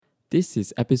This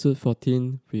is episode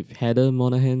 14 with Heather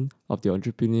Monahan of the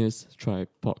Entrepreneurs Tribe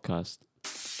podcast.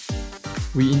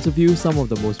 We interview some of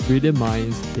the most brilliant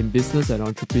minds in business and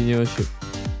entrepreneurship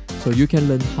so you can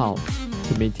learn how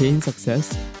to maintain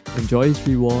success, enjoy its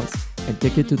rewards, and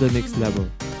take it to the next level.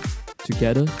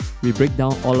 Together, we break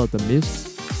down all of the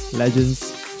myths, legends,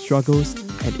 struggles,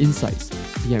 and insights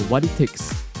behind what it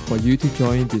takes for you to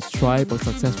join this tribe of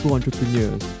successful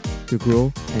entrepreneurs to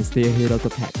grow and stay ahead of the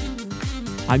pack.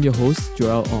 I'm your host,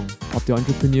 Joel Ong of the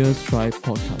Entrepreneurs Tribe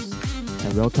podcast,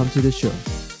 and welcome to the show.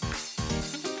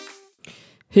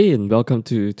 Hey, and welcome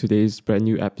to today's brand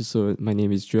new episode. My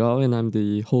name is Joel, and I'm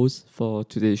the host for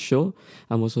today's show.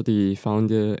 I'm also the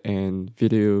founder and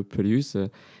video producer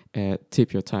at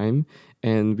Tip Your Time,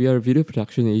 and we are a video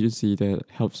production agency that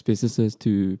helps businesses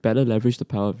to better leverage the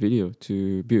power of video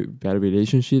to build better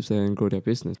relationships and grow their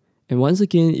business. And once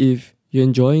again, if you're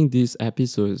enjoying these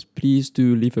episodes, please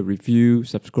do leave a review,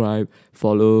 subscribe,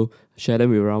 follow, share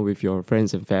them around with your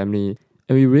friends and family.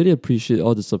 And we really appreciate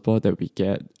all the support that we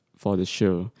get for the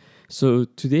show. So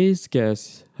today's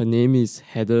guest, her name is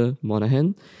Heather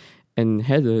Monahan. And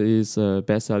Heather is a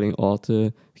best-selling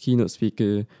author, keynote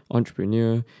speaker,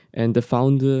 entrepreneur, and the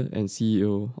founder and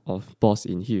CEO of Boss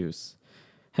in Heels.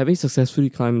 Having successfully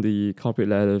climbed the corporate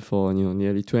ladder for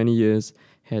nearly 20 years,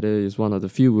 Heather is one of the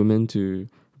few women to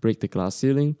break the glass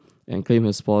ceiling and claim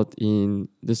her spot in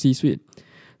the C-suite.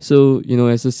 So,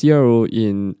 as a CRO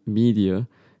in media,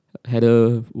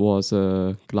 Heather was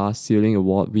a Glass Ceiling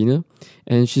Award winner,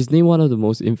 and she's named one of the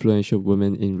most influential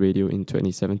women in radio in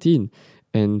 2017.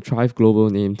 And Thrive Global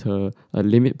named her a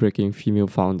limit-breaking female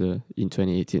founder in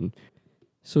 2018.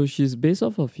 So she's based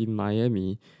off of in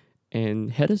Miami,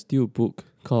 and had a new book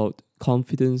called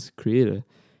Confidence Creator,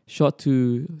 shot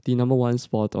to the number one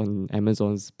spot on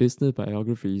Amazon's business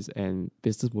biographies and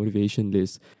business motivation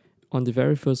list on the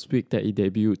very first week that it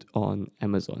debuted on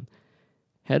Amazon.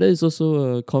 Heather is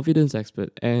also a confidence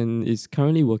expert and is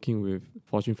currently working with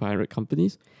Fortune 500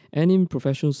 companies and in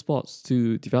professional sports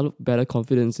to develop better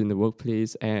confidence in the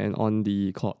workplace and on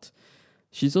the court.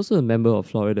 She's also a member of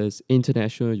Florida's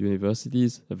International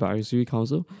Universities Advisory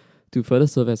Council to further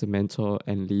serve as a mentor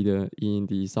and leader in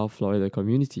the South Florida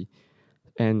community.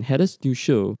 And Heather's new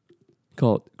show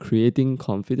called Creating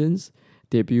Confidence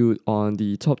debuted on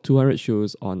the top 200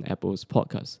 shows on Apple's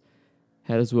podcast.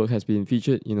 Heather's work has been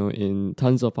featured, in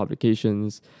tons of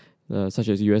publications such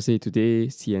as USA Today,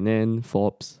 CNN,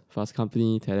 Forbes, Fast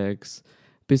Company, TEDx,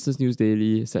 Business News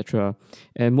Daily, etc.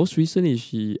 And most recently,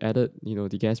 she added,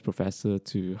 the guest professor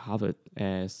to Harvard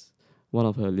as one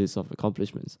of her list of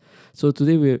accomplishments. So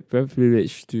today we're very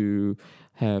privileged to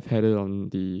have Heather on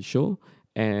the show,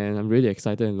 and I'm really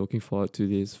excited and looking forward to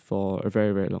this for a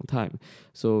very, very long time.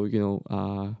 So,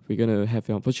 we're going to have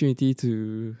the opportunity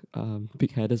to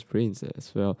pick Heather's brains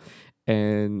as well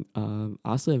and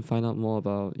ask her and find out more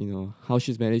about, how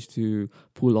she's managed to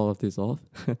pull all of this off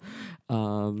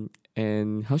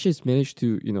and how she's managed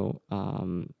to,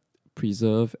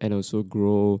 preserve and also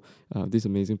grow this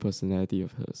amazing personality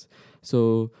of hers.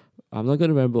 So I'm not going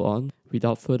to ramble on.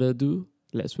 Without further ado,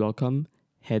 let's welcome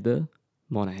Heather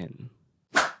Monahan.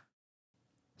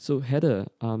 So Heather,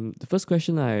 the first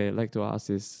question I like to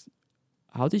ask is,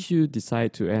 how did you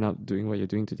decide to end up doing what you're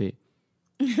doing today?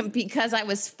 Because I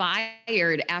was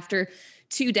fired after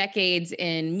 2 decades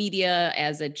in media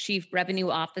as a chief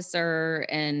revenue officer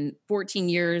and 14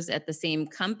 years at the same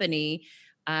company.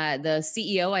 The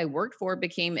CEO I worked for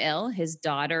became ill. His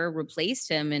daughter replaced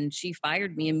him and she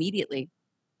fired me immediately.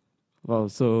 Wow,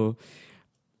 so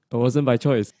it wasn't by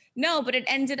choice. No, but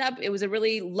it was a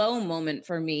really low moment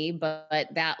for me. But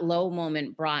that low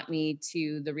moment brought me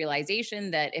to the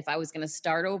realization that if I was going to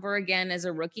start over again as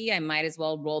a rookie, I might as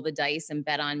well roll the dice and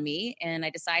bet on me. And I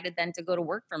decided then to go to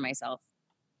work for myself.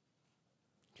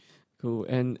 Cool.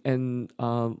 And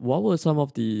what were some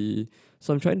of the?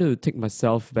 So I'm trying to take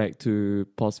myself back to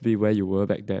possibly where you were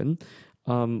back then.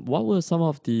 What were some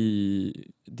of the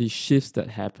shifts that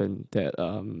happened that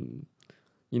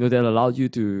that allowed you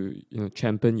to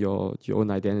champion your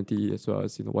own identity as well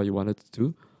as what you wanted to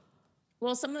do?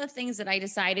 Well, some of the things that I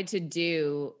decided to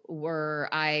do were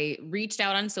I reached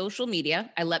out on social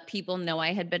media. I let people know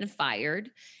I had been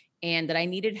fired and that I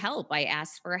needed help. I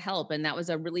asked for help, and that was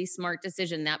a really smart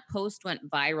decision. That post went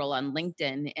viral on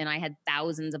LinkedIn, and I had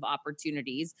thousands of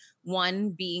opportunities.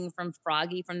 One being from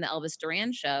Froggy from the Elvis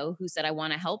Duran show, who said, "I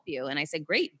want to help you." And I said,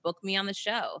 "Great, book me on the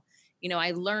show."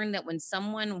 I learned that when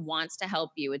someone wants to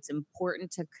help you, it's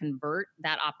important to convert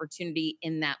that opportunity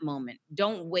in that moment.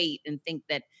 Don't wait and think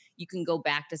that you can go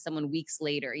back to someone weeks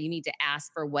later. You need to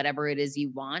ask for whatever it is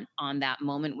you want on that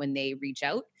moment when they reach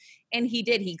out. And he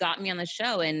did. He got me on the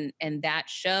show, and that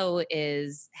show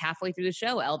is halfway through the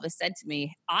show. Elvis said to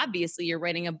me, "Obviously, you're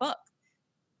writing a book."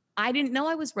 I didn't know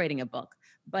I was writing a book,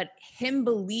 but him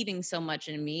believing so much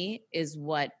in me is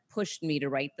what pushed me to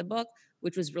write the book,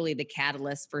 which was really the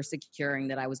catalyst for securing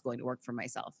that I was going to work for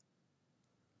myself.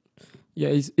 Yeah,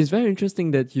 it's very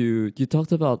interesting that you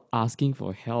talked about asking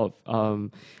for help.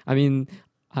 I mean,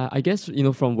 I guess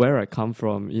from where I come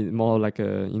from, more like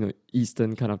a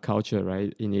Eastern kind of culture,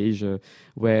 right, in Asia,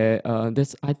 where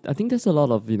I think there's a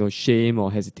lot of shame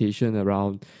or hesitation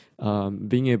around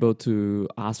being able to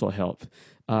ask for help.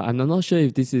 I'm not sure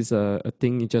if this is a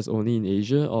thing just only in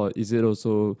Asia, or is it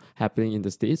also happening in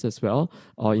the States as well,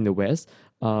 or in the West.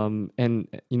 And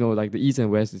like the East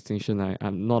and West distinction,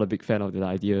 I'm not a big fan of that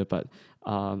idea, but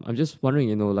I'm just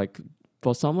wondering, like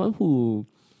for someone who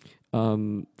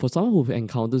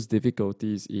encounters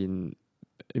difficulties in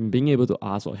being able to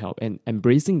ask for help and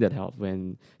embracing that help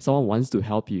when someone wants to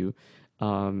help you,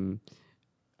 um,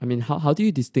 I mean, how do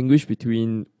you distinguish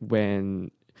between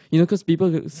when because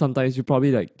people sometimes, you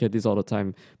probably like get this all the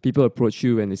time. People approach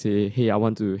you and they say, "Hey, I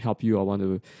want to help you. I want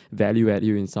to value add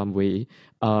you in some way."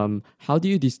 How do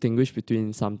you distinguish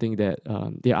between something that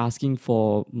they're asking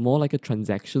for more like a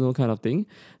transactional kind of thing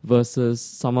versus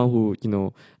someone who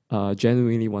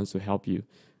genuinely wants to help you?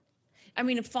 I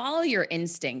mean, follow your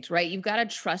instinct, right? You've got to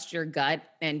trust your gut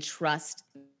and trust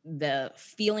the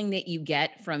feeling that you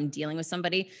get from dealing with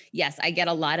somebody. Yes, I get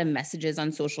a lot of messages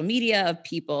on social media of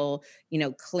people,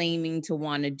 claiming to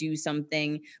want to do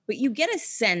something, but you get a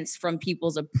sense from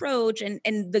people's approach. And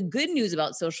the good news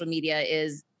about social media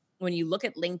is when you look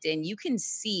at LinkedIn, you can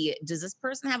see, does this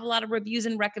person have a lot of reviews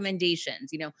and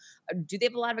recommendations? Do they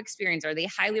have a lot of experience? Are they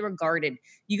highly regarded?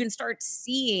 You can start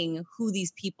seeing who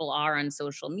these people are on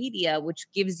social media, which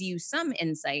gives you some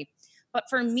insight. But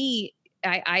for me,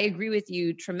 I agree with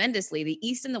you tremendously. The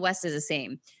East and the West is the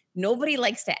same. Nobody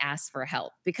likes to ask for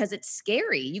help because it's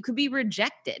scary. You could be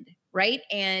rejected, right?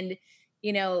 And,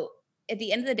 you know, at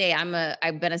the end of the day,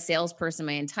 I've been a salesperson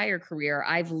my entire career.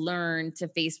 I've learned to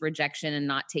face rejection and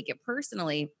not take it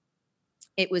personally.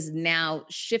 It was now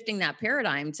shifting that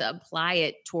paradigm to apply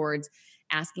it towards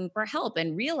asking for help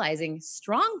and realizing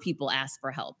strong people ask for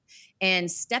help,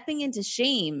 and stepping into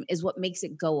shame is what makes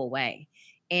it go away.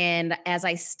 And as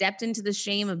I stepped into the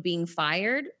shame of being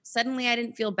fired, suddenly I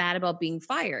didn't feel bad about being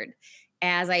fired.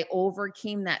 As I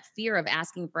overcame that fear of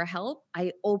asking for help,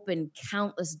 I opened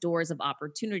countless doors of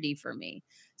opportunity for me.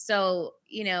 So,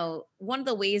 one of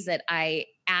the ways that I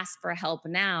ask for help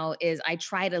now is I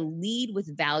try to lead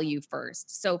with value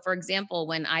first. So, for example,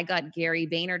 when I got Gary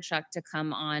Vaynerchuk to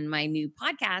come on my new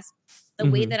podcast, the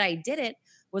way Mm-hmm. that I did it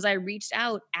was I reached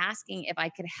out asking if I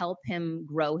could help him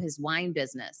grow his wine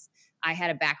business. I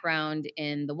had a background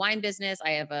in the wine business.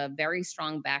 I have a very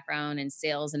strong background in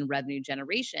sales and revenue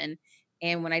generation.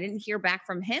 And when I didn't hear back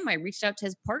from him, I reached out to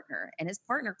his partner, and his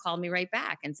partner called me right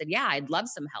back and said, "Yeah, I'd love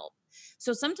some help."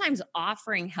 So sometimes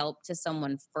offering help to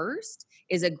someone first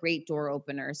is a great door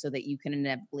opener so that you can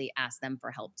inevitably ask them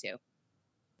for help too.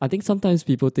 I think sometimes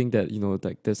people think that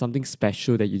like there's something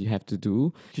special that you have to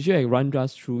do. Could you like run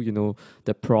us through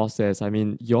the process? I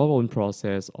mean, your own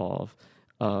process of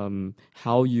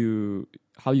how you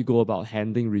go about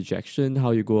handling rejection,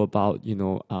 how you go about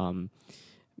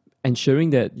ensuring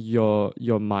that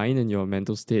your mind and your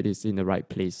mental state is in the right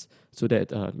place, so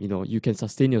that you can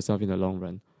sustain yourself in the long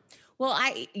run. Well,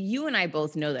 you and I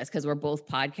both know this because we're both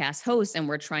podcast hosts and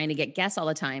we're trying to get guests all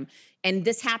the time. And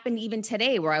this happened even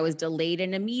today where I was delayed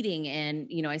in a meeting and,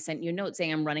 I sent you a note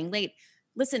saying I'm running late.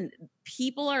 Listen,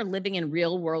 people are living in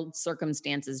real world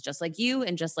circumstances just like you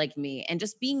and just like me. And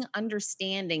just being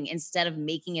understanding instead of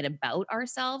making it about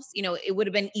ourselves. It would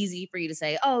have been easy for you to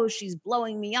say, "Oh, she's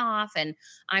blowing me off and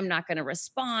I'm not going to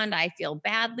respond. I feel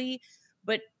badly."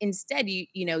 But instead you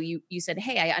said,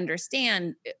 "Hey, I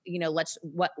understand, let's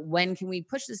when can we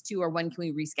push this to, or when can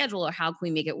we reschedule, or how can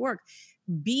we make it work?"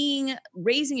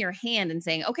 Raising your hand and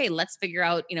saying, "Okay, let's figure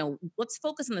out, let's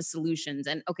focus on the solutions,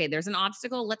 and okay, there's an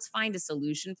obstacle, let's find a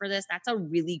solution for this." That's a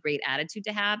really great attitude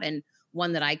to have, and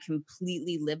one that I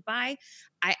completely live by.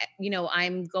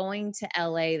 I'm going to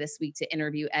LA this week to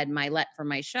interview Ed Milet for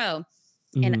my show,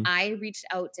 and Mm-hmm. I reached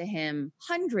out to him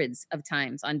hundreds of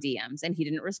times on DMs and he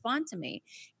didn't respond to me.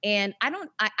 And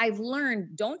I've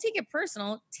learned, don't take it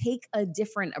personal, take a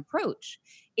different approach.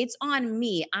 It's on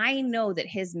me. I know that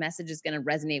his message is going to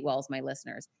resonate well with my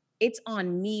listeners. It's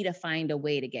on me to find a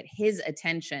way to get his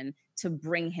attention to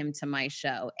bring him to my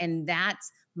show. And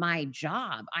that's my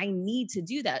job. I need to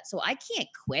do that. So I can't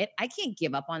quit. I can't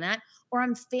give up on that, or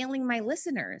I'm failing my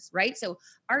listeners, right? So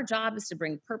our job is to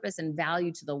bring purpose and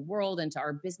value to the world and to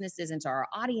our businesses and to our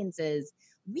audiences.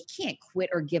 We can't quit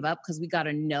or give up because we got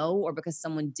a no or because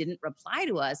someone didn't reply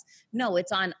to us. No,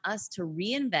 it's on us to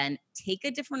reinvent, take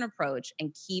a different approach,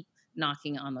 and keep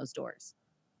knocking on those doors.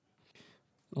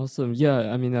 Awesome.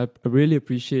 Yeah, I mean, I really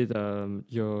appreciate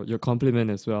your compliment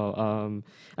as well.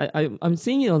 I'm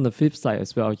seeing it on the flip side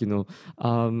as well.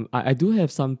 I do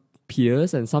have some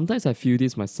peers, and sometimes I feel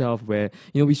this myself, where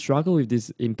we struggle with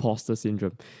this imposter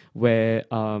syndrome, where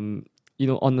on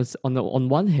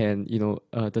one hand,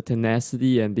 the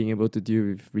tenacity and being able to deal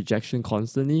with rejection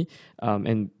constantly,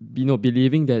 and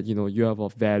believing that you have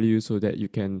of value so that you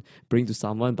can bring to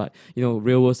someone, but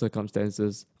real world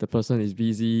circumstances, the person is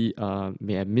busy,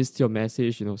 may have missed your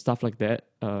message, stuff like that.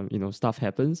 Stuff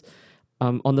happens.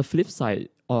 On the flip side,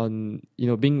 on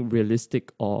being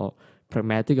realistic or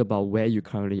pragmatic about where you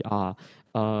currently are,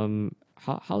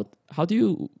 how do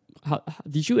you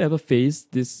did you ever face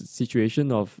this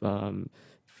situation of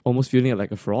almost feeling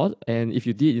like a fraud? And if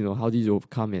you did, how did you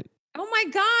overcome it? Oh my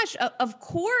gosh, of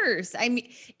course. I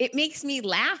mean, it makes me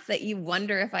laugh that you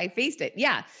wonder if I faced it.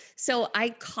 Yeah. So I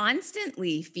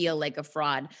constantly feel like a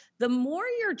fraud. The more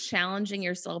you're challenging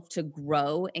yourself to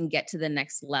grow and get to the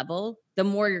next level, the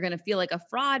more you're going to feel like a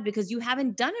fraud because you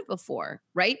haven't done it before,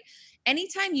 right?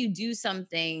 Anytime you do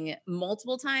something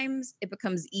multiple times, it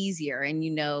becomes easier and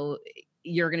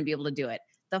you're going to be able to do it.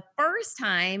 The first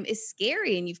time is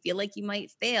scary and you feel like you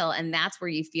might fail. And that's where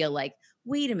you feel like,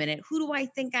 wait a minute, who do I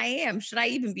think I am? Should I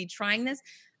even be trying this?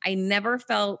 I never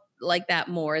felt like that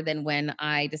more than when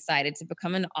I decided to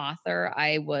become an author.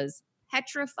 I was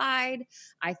petrified.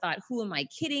 I thought, who am I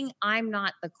kidding? I'm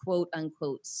not the quote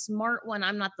unquote smart one.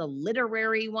 I'm not the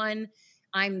literary one.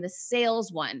 I'm the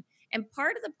sales one. And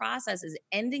part of the process is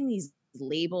ending these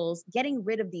labels, getting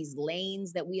rid of these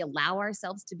lanes that we allow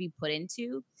ourselves to be put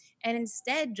into, and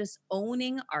instead just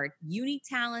owning our unique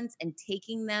talents and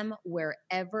taking them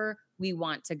wherever we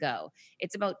want to go.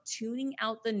 It's about tuning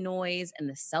out the noise and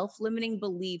the self limiting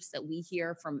beliefs that we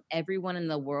hear from everyone in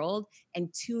the world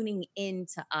and tuning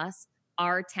into us,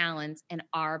 our talents, and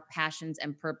our passions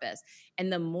and purpose.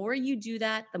 And the more you do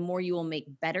that, the more you will make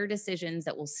better decisions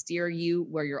that will steer you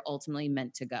where you're ultimately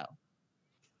meant to go.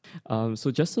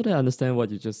 So just so that I understand what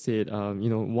you just said,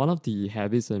 one of the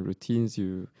habits and routines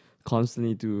you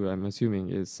constantly do, I'm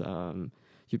assuming, is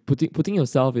you putting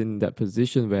yourself in that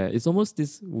position where it's almost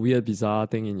this weird, bizarre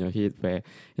thing in your head where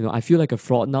I feel like a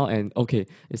fraud now, and okay,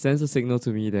 it sends a signal to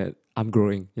me that I'm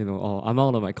growing, or I'm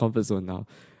out of my comfort zone now.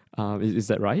 Is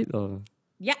that right? Or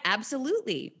Yeah,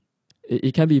 absolutely.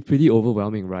 it can be pretty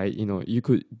overwhelming, right? You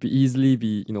could easily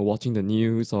be, watching the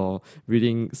news or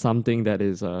reading something that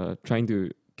is trying to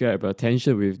get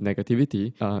attention with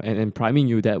negativity, and priming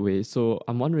you that way. So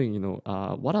I'm wondering,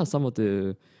 what are some of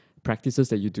the practices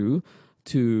that you do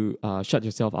to shut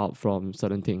yourself out from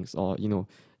certain things? Or,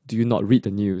 do you not read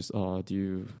the news, or do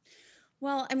you?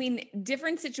 Well, I mean,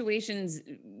 different situations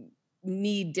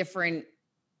need different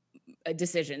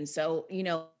decision. So,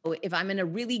 if I'm in a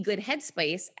really good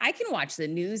headspace, I can watch the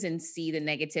news and see the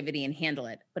negativity and handle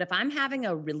it. But if I'm having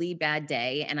a really bad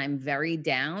day and I'm very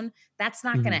down, that's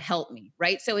not going to Mhm. help me.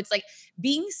 Right. So it's like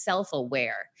being self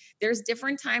aware. There's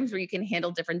different times where you can handle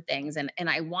different things. And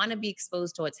I want to be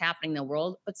exposed to what's happening in the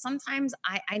world. But sometimes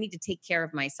I need to take care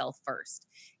of myself first.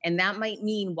 And that might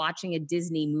mean watching a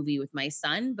Disney movie with my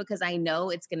son because I know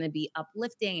it's going to be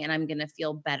uplifting and I'm going to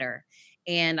feel better,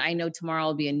 and I know tomorrow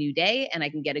will be a new day and I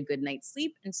can get a good night's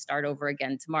sleep and start over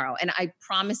again tomorrow. And I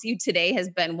promise you, today has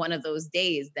been one of those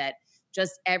days that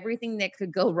just everything that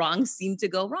could go wrong seemed to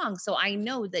go wrong. So I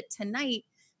know that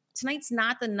tonight's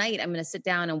not the night I'm going to sit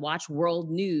down and watch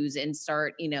world news and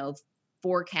start,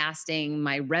 forecasting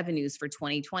my revenues for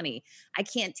 2020. I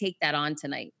can't take that on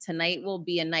tonight. Tonight will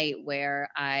be a night where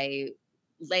I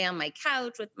lay on my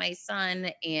couch with my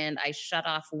son and I shut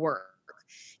off work.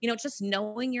 Just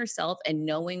knowing yourself and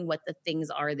knowing what the things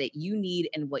are that you need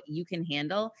and what you can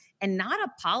handle and not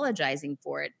apologizing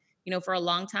for it. For a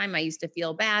long time, I used to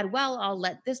feel bad. Well, I'll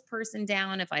let this person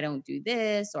down if I don't do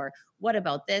this, or what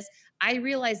about this? I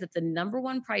realized that the number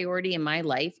one priority in my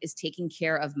life is taking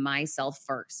care of myself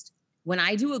first. When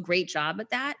I do a great job at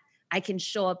that, I can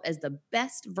show up as the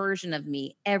best version of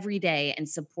me every day and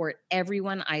support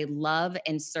everyone I love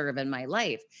and serve in my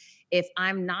life. If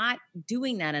I'm not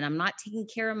doing that and I'm not taking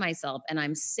care of myself and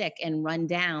I'm sick and run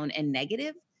down and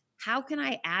negative, how can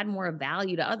I add more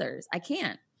value to others? I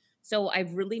can't. So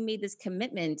I've really made this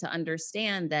commitment to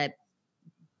understand that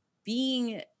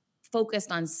being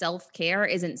focused on self-care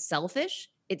isn't selfish,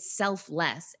 it's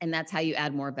selfless. And that's how you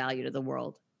add more value to the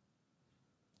world.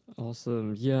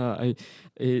 Awesome. Yeah,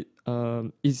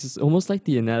 it's just almost like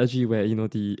the analogy where you're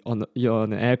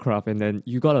on an aircraft and then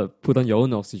you gotta put on your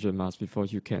own oxygen mask before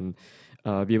you can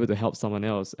be able to help someone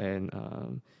else.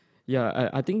 And yeah,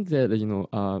 I think that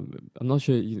I'm not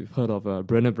sure you've heard of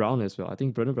Brené Brown as well. I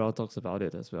think Brené Brown talks about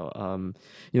it as well.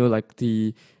 Like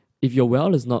the if your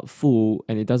well is not full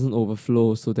and it doesn't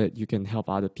overflow so that you can help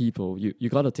other people, you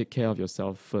gotta take care of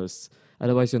yourself first.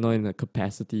 Otherwise, you're not in a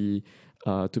capacity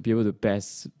to be able to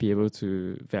best be able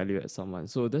to value at someone.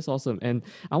 So that's awesome. And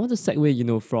I want to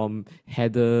segue, from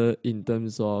Heather in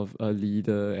terms of a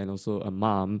leader and also a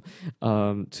mom,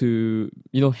 to,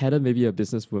 Heather maybe a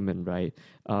businesswoman, right?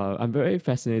 I'm very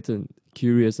fascinated and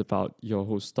curious about your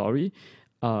whole story.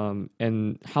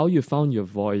 And how you found your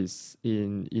voice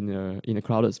in a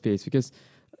crowded space, because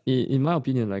in my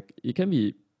opinion, like it can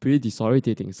be pretty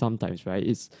disorientating sometimes, right?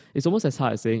 It's almost as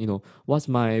hard as saying, what's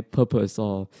my purpose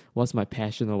or what's my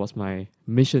passion or what's my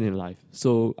mission in life.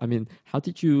 So, I mean, how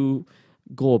did you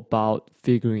go about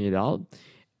figuring it out?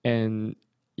 And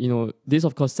this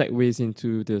of course segues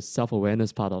into the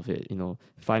self-awareness part of it,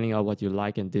 finding out what you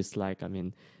like and dislike. I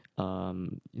mean,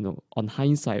 on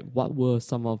hindsight, what were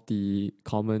some of the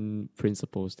common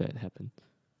principles that happened?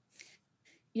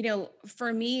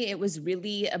 For me, it was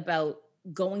really about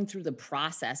going through the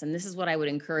process. And this is what I would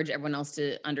encourage everyone else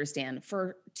to understand.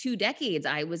 For 2 decades,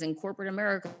 I was in corporate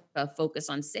America,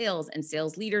 focused on sales and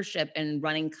sales leadership and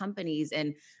running companies.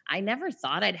 And I never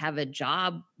thought I'd have a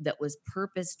job that was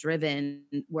purpose driven,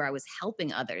 where I was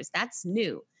helping others. That's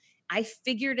new. I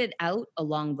figured it out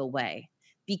along the way.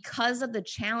 Because of the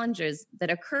challenges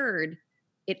that occurred,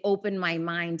 it opened my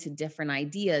mind to different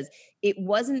ideas. It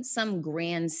wasn't some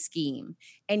grand scheme.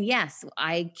 And yes,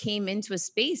 I came into a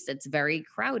space that's very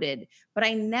crowded, but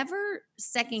I never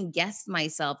second guessed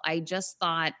myself. I just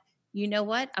thought, you know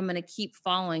what? I'm going to keep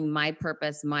following my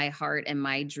purpose, my heart, and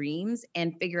my dreams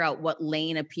and figure out what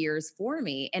lane appears for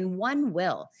me. And one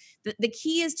will. The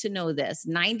key is to know this: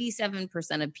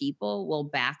 97% of people will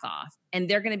back off, and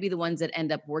they're going to be the ones that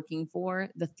end up working for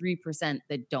the 3%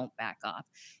 that don't back off.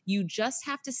 You just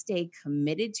have to stay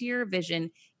committed to your vision,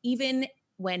 even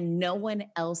when no one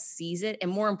else sees it.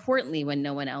 And more importantly, when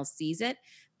no one else sees it,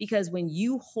 because when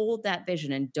you hold that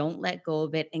vision and don't let go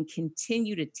of it and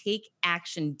continue to take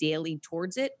action daily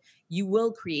towards it, you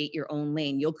will create your own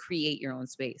lane. You'll create your own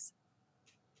space.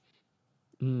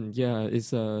 Yeah,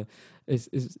 it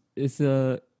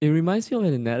reminds me of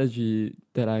an analogy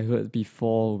that I heard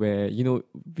before, where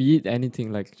be it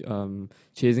anything like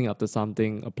chasing after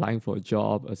something, applying for a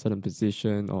job, a certain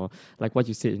position, or like what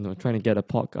you said, trying to get a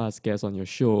podcast guest on your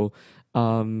show.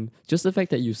 Just the fact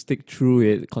that you stick through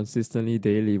it consistently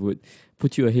daily would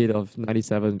put you ahead of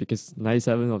 97, because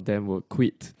 97 of them will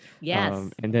quit.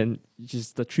 Yes. And then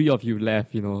just the three of you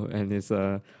left, and it's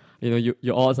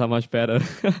your odds are much better.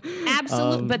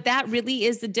 Absolutely. But that really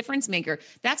is the difference maker.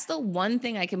 That's the one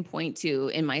thing I can point to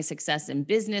in my success in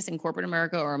business in corporate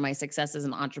America, or my success as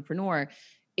an entrepreneur.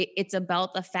 It's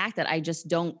about the fact that I just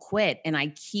don't quit and I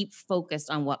keep focused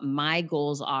on what my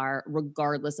goals are,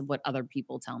 regardless of what other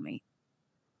people tell me.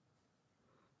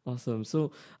 Awesome.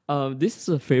 So, this is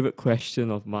a favorite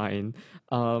question of mine.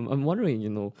 I'm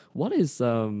wondering, what is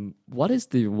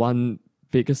the one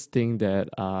biggest thing that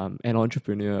an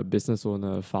entrepreneur, a business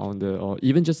owner, founder, or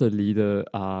even just a leader,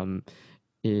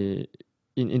 i-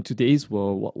 in today's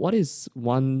world, what is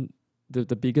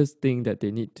the biggest thing that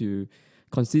they need to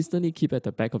consistently keep at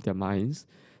the back of their minds,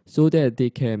 so that they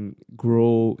can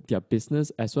grow their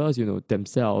business as well as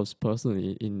themselves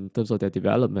personally in terms of their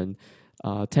development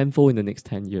tenfold in the next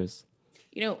 10 years?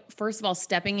 First of all,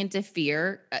 stepping into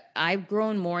fear. I've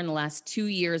grown more in the last 2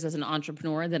 years as an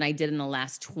entrepreneur than I did in the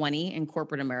last 20 in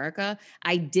corporate America.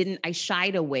 I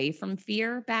shied away from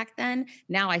fear back then.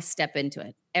 Now I step into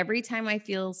it. Every time I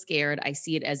feel scared, I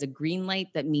see it as a green light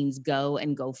that means go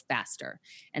and go faster.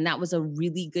 And that was a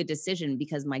really good decision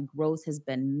because my growth has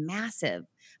been massive.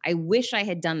 I wish I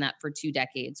had done that for 2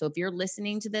 decades. So if you're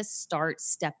listening to this, start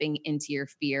stepping into your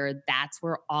fear. That's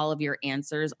where all of your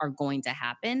answers are going to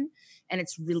happen. And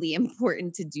it's really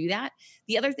important to do that.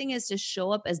 The other thing is to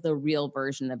show up as the real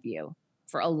version of you.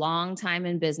 For a long time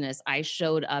in business, I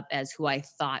showed up as who I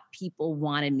thought people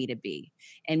wanted me to be.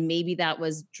 And maybe that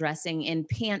was dressing in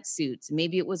pantsuits.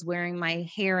 Maybe it was wearing my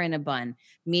hair in a bun.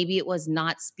 Maybe it was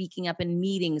not speaking up in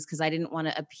meetings because I didn't want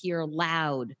to appear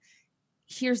loud.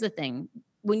 Here's the thing: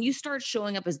 when you start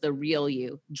showing up as the real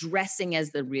you, dressing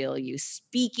as the real you,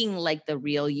 speaking like the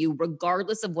real you,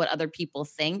 regardless of what other people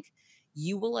think,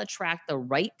 you will attract the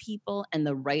right people and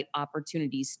the right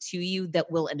opportunities to you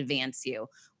that will advance you.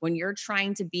 When you're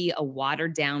trying to be a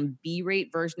watered down B rate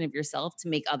version of yourself to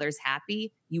make others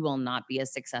happy, you will not be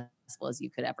as successful as you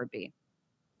could ever be.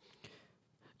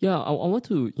 Yeah, I want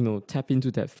to tap into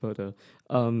that further.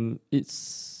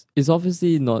 It's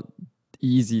obviously not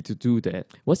easy to do that.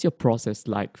 What's your process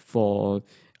like for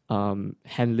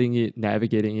handling it,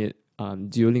 navigating it,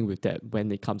 dealing with that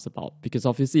when it comes about? Because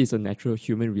obviously it's a natural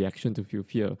human reaction to feel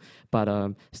fear,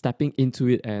 but stepping into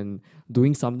it and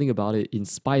doing something about it in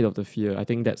spite of the fear, I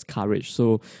think that's courage.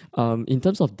 So in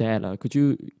terms of that, could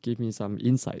you give me some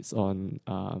insights on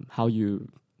how you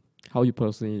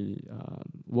personally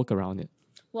work around it?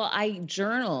 Well, I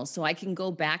journal, so I can go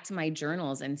back to my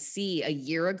journals and see a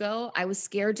year ago, I was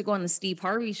scared to go on the Steve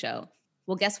Harvey show.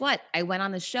 Well, guess what? I went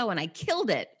on the show and I killed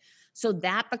it. So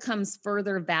that becomes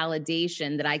further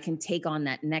validation that I can take on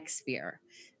that next fear.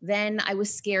 Then I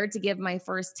was scared to give my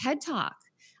first TED talk.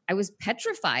 I was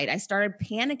petrified. I started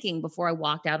panicking before I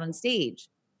walked out on stage.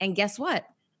 And guess what?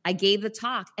 I gave the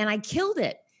talk and I killed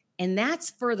it. And that's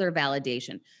further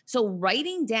validation. So,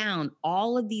 writing down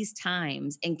all of these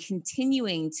times and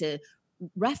continuing to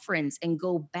reference and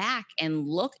go back and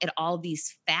look at all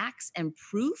these facts and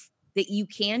proof that you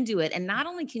can do it. And not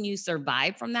only can you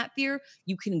survive from that fear,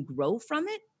 you can grow from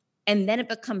it. And then it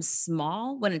becomes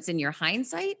small when it's in your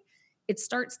hindsight. It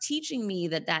starts teaching me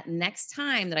that that next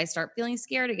time that I start feeling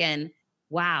scared again,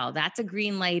 wow, that's a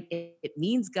green light. It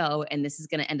means go. And this is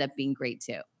going to end up being great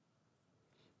too.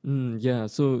 Yeah,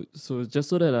 so just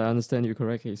so that I understand you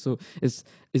correctly, so it's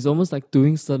almost like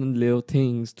doing certain little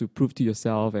things to prove to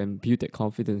yourself and build that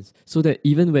confidence, so that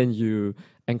even when you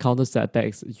encounter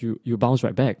setbacks, you bounce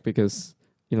right back because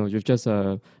you've just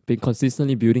been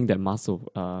consistently building that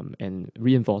muscle and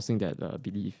reinforcing that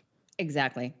belief.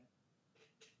 Exactly.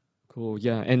 Cool.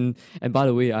 Yeah, and by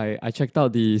the way, I checked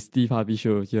out the Steve Harvey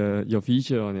show, your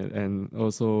feature on it, and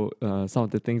also some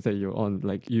of the things that you're on.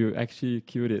 Like you actually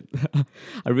killed it.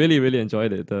 I really really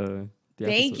enjoyed it. The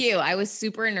Thank episode. you. I was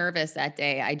super nervous that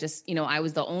day. I just, I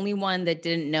was the only one that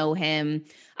didn't know him.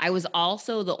 I was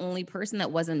also the only person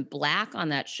that wasn't black on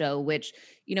that show, which,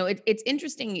 it's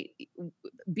interesting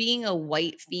being a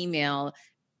white female.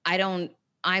 I don't,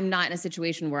 I'm not in a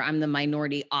situation where I'm the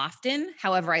minority often.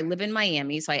 However, I live in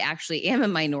Miami, so I actually am a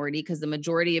minority because the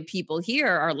majority of people here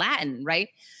are Latin, right?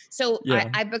 So Yeah.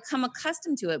 I've become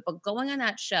accustomed to it. But going on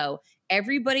that show,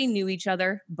 everybody knew each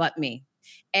other but me.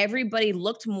 Everybody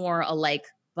looked more alike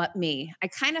but me. I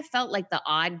kind of felt like the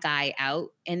odd guy out.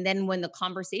 And then when the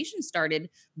conversation started,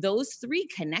 those three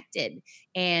connected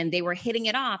and they were hitting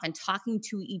it off and talking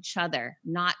to each other,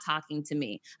 not talking to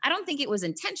me. I don't think it was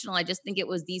intentional. I just think it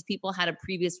was these people had a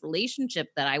previous relationship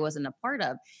that I wasn't a part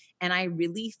of. And I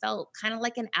really felt kind of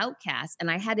like an outcast.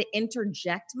 And I had to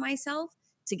interject myself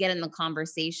to get in the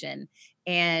conversation.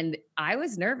 And I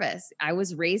was nervous. I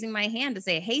was raising my hand to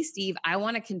say, "Hey, Steve, I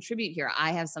want to contribute here.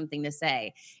 I have something to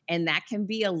say." And that can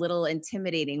be a little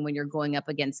intimidating when you're going up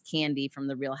against Candy from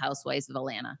the Real Housewives of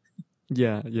Atlanta.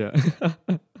 Yeah. Yeah.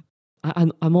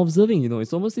 I'm observing.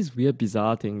 It's almost this weird,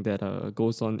 bizarre thing that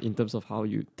goes on in terms of how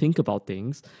you think about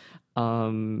things.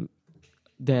 Um,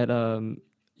 that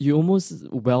you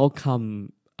almost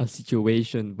welcome a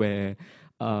situation where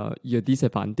you're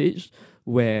disadvantaged,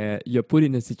 where you're put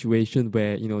in a situation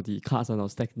where the cards are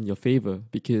not stacked in your favor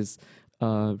because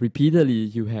repeatedly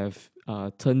you have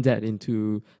turned that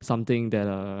into something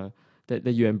that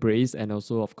you embrace, and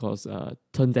also of course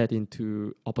turn that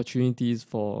into opportunities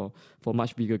for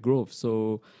much bigger growth.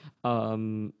 So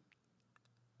um,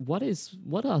 what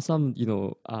are some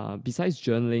besides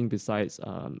journaling, besides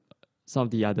some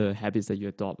of the other habits that you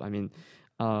adopt? I mean,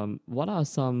 what are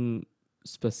some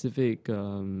specific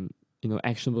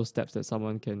actionable steps that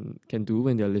someone can do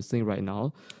when they're listening right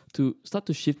now to start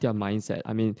to shift their mindset?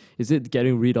 I mean, is it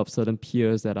getting rid of certain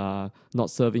peers that are not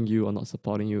serving you or not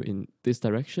supporting you in this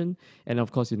direction? And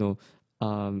of course,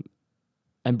 um,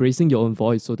 embracing your own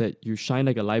voice so that you shine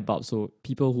like a light bulb, so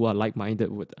people who are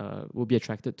like-minded would be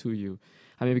attracted to you.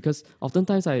 I mean, because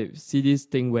oftentimes I see this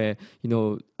thing where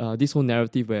this whole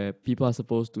narrative where people are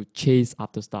supposed to chase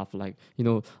after stuff, like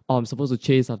oh, I'm supposed to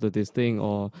chase after this thing,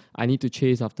 or I need to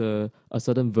chase after a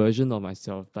certain version of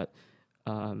myself. But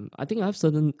I think I've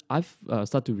started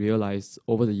to realize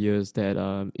over the years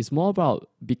that it's more about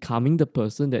becoming the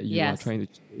person that you are Yes, trying to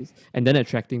chase, and then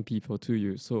attracting people to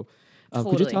you. So could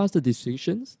you tell totally. us the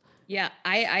distinctions? Yeah,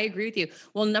 I agree with you.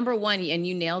 Well, number one, and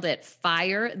you nailed it,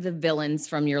 fire the villains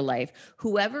from your life.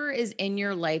 Whoever is in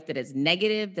your life that is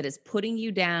negative, that is putting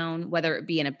you down, whether it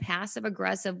be in a passive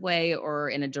aggressive way or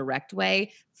in a direct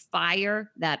way,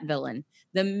 fire that villain.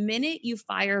 The minute you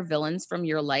fire villains from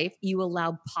your life, you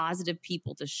allow positive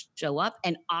people to show up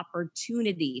and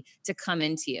opportunity to come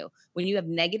into you. When you have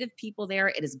negative people there,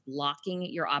 it is blocking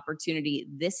your opportunity.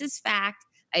 This is fact.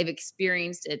 I've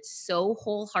experienced it so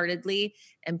wholeheartedly,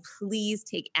 and please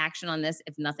take action on this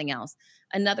if nothing else.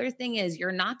 Another thing is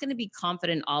you're not going to be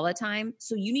confident all the time.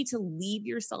 So you need to leave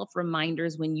yourself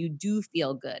reminders when you do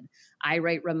feel good. I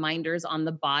write reminders on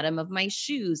the bottom of my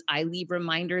shoes. I leave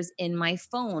reminders in my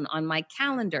phone, on my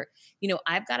calendar.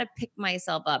 I've got to pick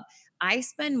myself up. I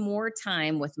spend more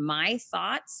time with my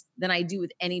thoughts than I do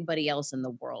with anybody else in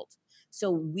the world. So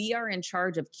we are in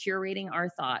charge of curating our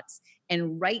thoughts,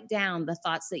 and write down the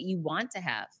thoughts that you want to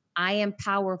have. I am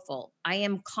powerful. I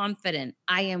am confident.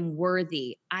 I am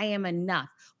worthy. I am enough.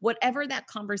 Whatever that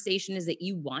conversation is that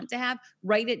you want to have,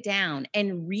 write it down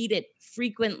and read it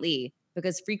frequently,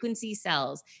 because frequency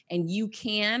sells, and you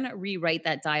can rewrite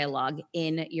that dialogue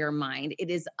in your mind. It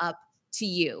is up to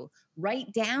you.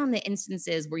 Write down the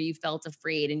instances where you felt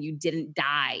afraid and you didn't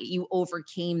die, you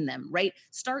overcame them, right?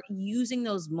 Start using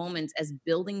those moments as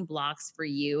building blocks for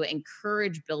you,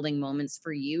 encourage building moments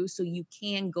for you so you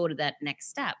can go to that next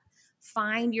step.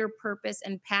 Find your purpose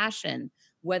and passion,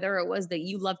 whether it was that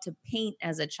you love to paint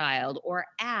as a child or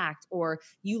act, or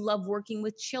you love working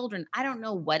with children. I don't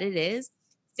know what it is.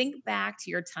 Think back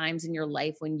to your times in your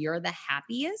life when you're the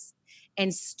happiest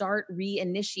and start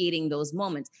reinitiating those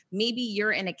moments. Maybe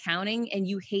you're in accounting and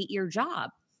you hate your job.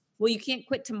 Well, you can't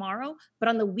quit tomorrow, but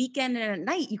on the weekend and at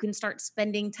night, you can start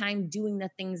spending time doing the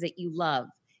things that you love.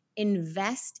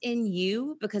 Invest in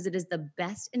you, because it is the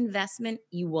best investment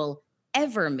you will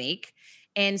ever make.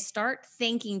 And start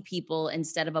thanking people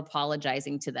instead of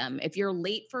apologizing to them. If you're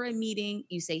late for a meeting,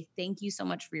 you say, "Thank you so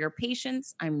much for your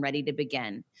patience. I'm ready to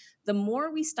begin." The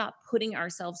more we stop putting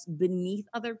ourselves beneath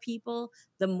other people,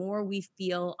 the more we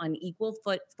feel on equal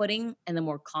footing and the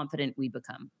more confident we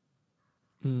become.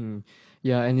 Hmm.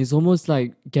 Yeah, and it's almost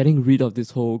like getting rid of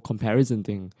this whole comparison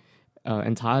thing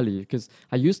entirely. Because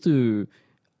I used to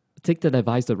take that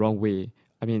advice the wrong way.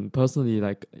 I mean, personally,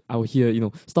 like I'll hear,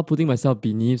 stop putting myself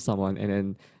beneath someone, and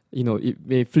then it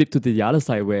may flip to the other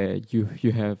side where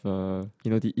you have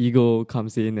the ego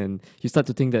comes in, and you start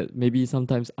to think that maybe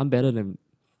sometimes I'm better than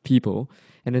people,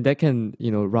 and then that can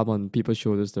rub on people's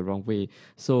shoulders the wrong way.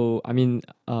 So I mean,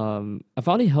 I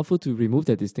found it helpful to remove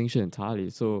that distinction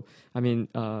entirely. So I mean,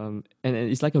 and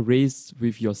it's like a race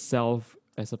with yourself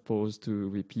as opposed to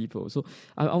with people. So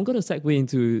I'm going to segue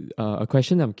into a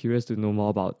question I'm curious to know more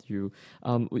about you.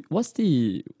 What's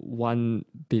the one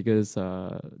biggest,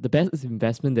 the best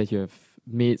investment that you have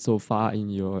made so far in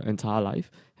your entire life,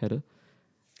 Heather?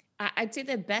 I'd say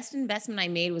the best investment I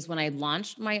made was when I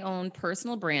launched my own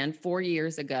personal brand 4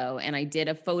 years ago, and I did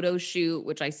a photo shoot,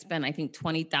 which I spent, I think,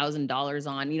 $20,000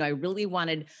 on. I really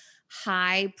wanted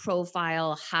high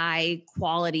profile, high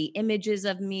quality images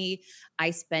of me.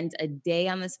 I spent a day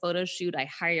on this photo shoot. I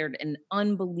hired an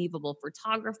unbelievable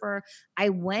photographer. I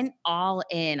went all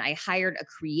in. I hired a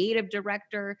creative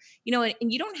director, and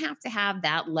you don't have to have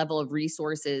that level of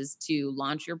resources to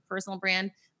launch your personal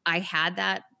brand. I had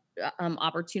that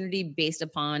opportunity based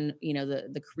upon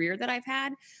the career that I've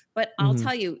had. But I'll Mm-hmm.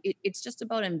 tell you, it's just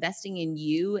about investing in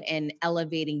you and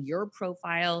elevating your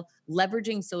profile,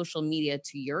 leveraging social media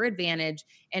to your advantage,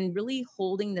 and really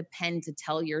holding the pen to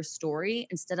tell your story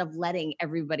instead of letting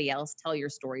everybody else tell your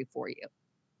story for you.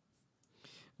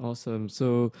 Awesome.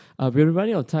 So we're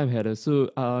running out of time, Heather.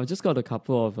 So just got a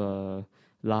couple of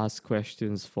last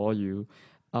questions for you.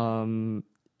 Um,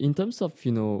 in terms of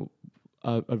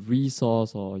a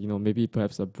resource, or maybe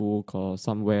perhaps a book or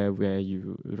somewhere where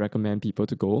you recommend people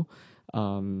to go,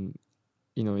 um,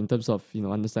 in terms of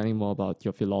understanding more about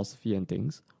your philosophy and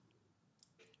things.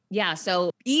 Yeah. So,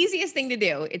 easiest thing to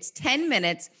do, it's 10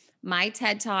 minutes. My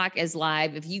TED Talk is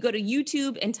live. If you go to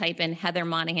YouTube and type in Heather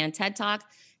Monahan TED Talk,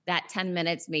 that 10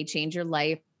 minutes may change your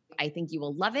life. I think you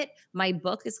will love it. My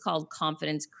book is called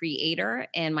Confidence Creator,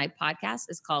 and my podcast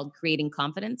is called Creating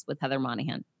Confidence with Heather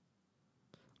Monahan.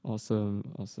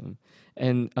 Awesome, awesome.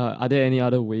 And are there any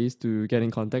other ways to get in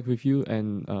contact with you?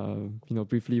 And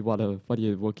briefly, what are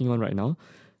you working on right now?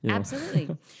 You know.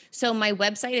 Absolutely. So my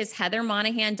website is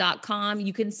heathermonahan.com.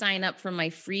 You can sign up for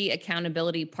my free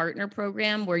accountability partner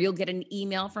program, where you'll get an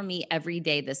email from me every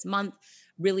day this month,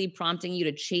 really prompting you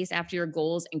to chase after your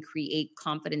goals and create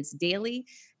confidence daily.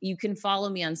 You can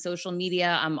follow me on social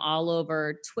media. I'm all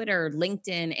over Twitter,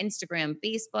 LinkedIn, Instagram,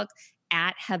 Facebook.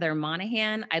 at Heather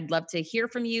Monahan. I'd love to hear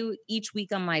from you. Each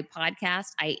week on my podcast,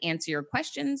 I answer your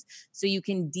questions. So you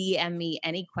can DM me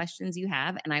any questions you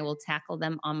have, and I will tackle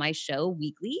them on my show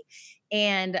weekly.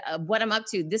 And what I'm up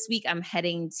to this week, I'm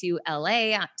heading to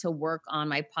LA to work on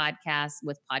my podcast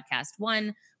with Podcast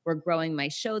One. We're growing my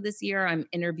show this year. I'm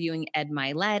interviewing Ed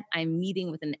Milet. I'm meeting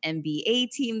with an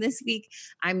NBA team this week.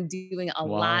 I'm doing a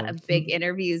lot Wow. of big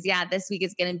interviews. Yeah, this week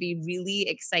is going to be really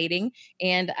exciting.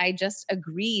 And I just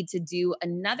agreed to do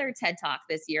another TED Talk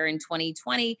this year in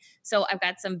 2020. So I've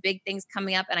got some big things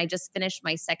coming up, and I just finished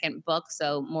my second book.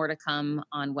 So more to come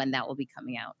on when that will be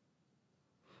coming out.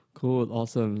 Cool,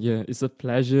 awesome. Yeah, it's a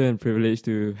pleasure and privilege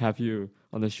to have you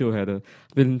on the show, Heather.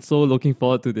 Been so looking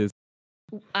forward to this.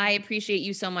 I appreciate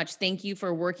you so much. Thank you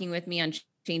for working with me on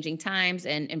changing times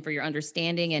and for your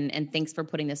understanding. And thanks for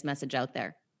putting this message out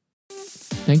there.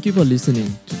 Thank you for listening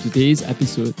to today's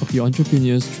episode of the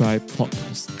Entrepreneurs Tribe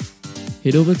podcast.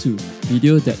 Head over to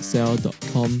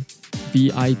videothatsell.com,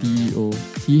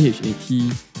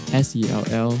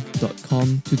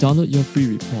 videothatsell.com to download your free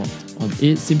report on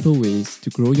 8 simple ways to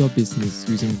grow your business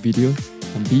using video,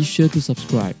 and be sure to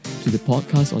subscribe to the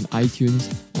podcast on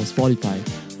iTunes or Spotify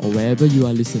or wherever you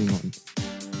are listening on.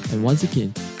 And once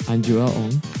again, I'm Joel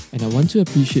Ong, and I want to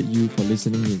appreciate you for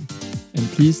listening in. And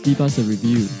please leave us a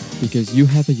review because you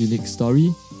have a unique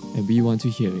story and we want to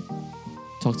hear it.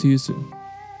 Talk to you soon.